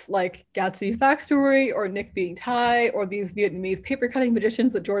depth, like Gatsby's backstory, or Nick being Thai, or these Vietnamese paper cutting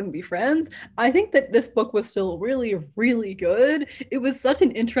magicians that Jordan befriends. I think that this book was still really, really good. It was such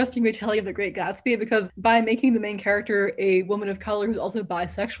an interesting retelling of The Great Gatsby because by making the main character a woman of color who's also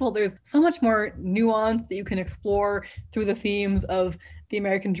bisexual, there's so much more nuance that you can explore through the themes of the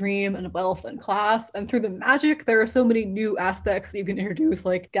American dream and wealth and class. And through the magic, there are so many new aspects that you can introduce,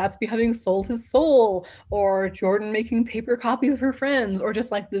 like Gatsby having sold his soul, or Jordan making paper copies for friends, or just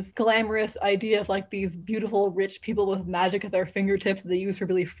like this glamorous idea of like these beautiful, rich people with magic at their fingertips that they use for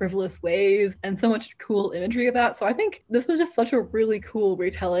really frivolous ways, and so much cool imagery of that. So I think this was just such a really cool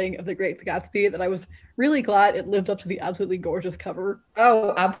retelling of The Great Gatsby that I was really glad it lived up to the absolutely gorgeous cover.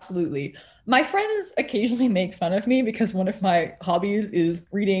 Oh, absolutely. My friends occasionally make fun of me because one of my hobbies is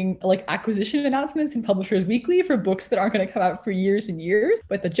reading like acquisition announcements in Publishers Weekly for books that aren't going to come out for years and years.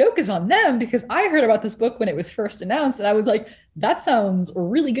 But the joke is on them because I heard about this book when it was first announced and I was like, that sounds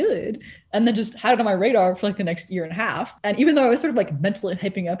really good. And then just had it on my radar for like the next year and a half. And even though I was sort of like mentally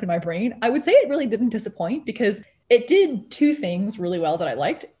hyping up in my brain, I would say it really didn't disappoint because it did two things really well that I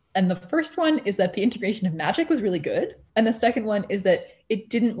liked. And the first one is that the integration of magic was really good. And the second one is that it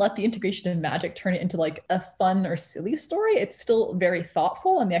didn't let the integration of magic turn it into like a fun or silly story. It's still very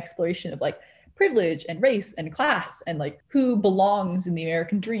thoughtful, and the exploration of like privilege and race and class and like who belongs in the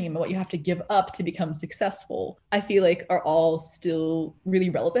American dream and what you have to give up to become successful, I feel like are all still really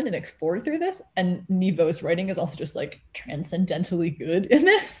relevant and explored through this. And Nivo's writing is also just like transcendentally good in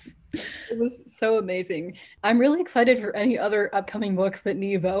this. It was so amazing. I'm really excited for any other upcoming books that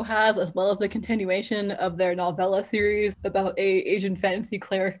Nivo has, as well as the continuation of their novella series about a Asian fantasy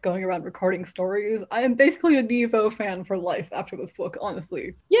cleric going around recording stories. I am basically a Nivo fan for life after this book,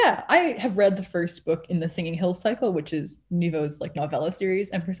 honestly. Yeah, I have read the first book in the Singing Hills cycle, which is Nivo's like novella series,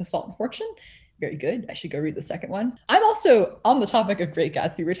 Empress of Salt and Fortune. Very good. I should go read the second one. I'm also on the topic of Great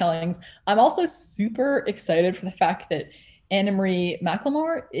Gatsby retellings. I'm also super excited for the fact that Anna Marie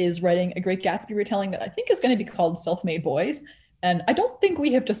McLemore is writing a Great Gatsby retelling that I think is going to be called Self-Made Boys. And I don't think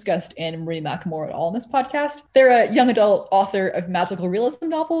we have discussed Anna Marie McLemore at all in this podcast. They're a young adult author of magical realism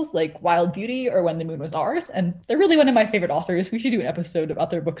novels like Wild Beauty or When the Moon Was Ours. And they're really one of my favorite authors. We should do an episode about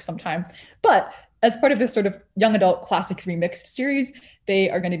their books sometime. But as part of this sort of young adult classics remixed series,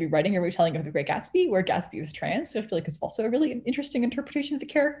 they are going to be writing a retelling of The Great Gatsby, where Gatsby is trans. So I feel like it's also a really interesting interpretation of the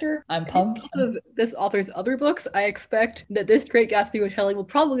character. I'm pumped. Of this author's other books, I expect that this Great Gatsby retelling will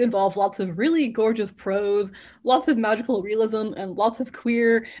probably involve lots of really gorgeous prose, lots of magical realism, and lots of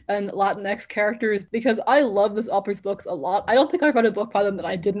queer and Latinx characters, because I love this author's books a lot. I don't think I've read a book by them that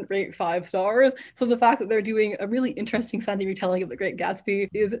I didn't rate 5 stars. So the fact that they're doing a really interesting sounding retelling of The Great Gatsby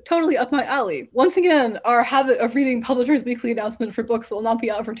is totally up my alley. Once again, our habit of reading Publishers Weekly announcement for books that will not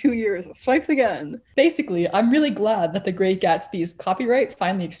be out for 2 years strikes again. Basically, I'm really glad that The Great Gatsby's copyright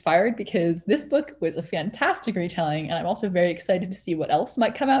finally expired because this book was a fantastic retelling, and I'm also very excited to see what else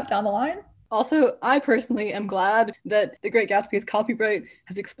might come out down the line. Also, I personally am glad that The Great Gatsby's copyright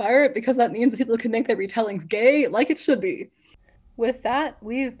has expired because that means that people can make their retellings gay like it should be. With that,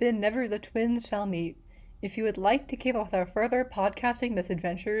 we've been Never the Twins Shall Meet. If you would like to keep up with our further podcasting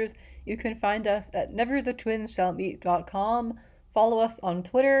misadventures, you can find us at neverthetwinsshallmeet.com, follow us on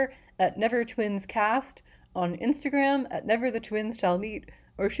Twitter at NeverTwinsCast, on Instagram at NeverTheTwinsShallMeet,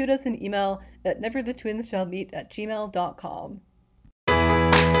 or shoot us an email at neverthetwinsshallmeet@gmail.com.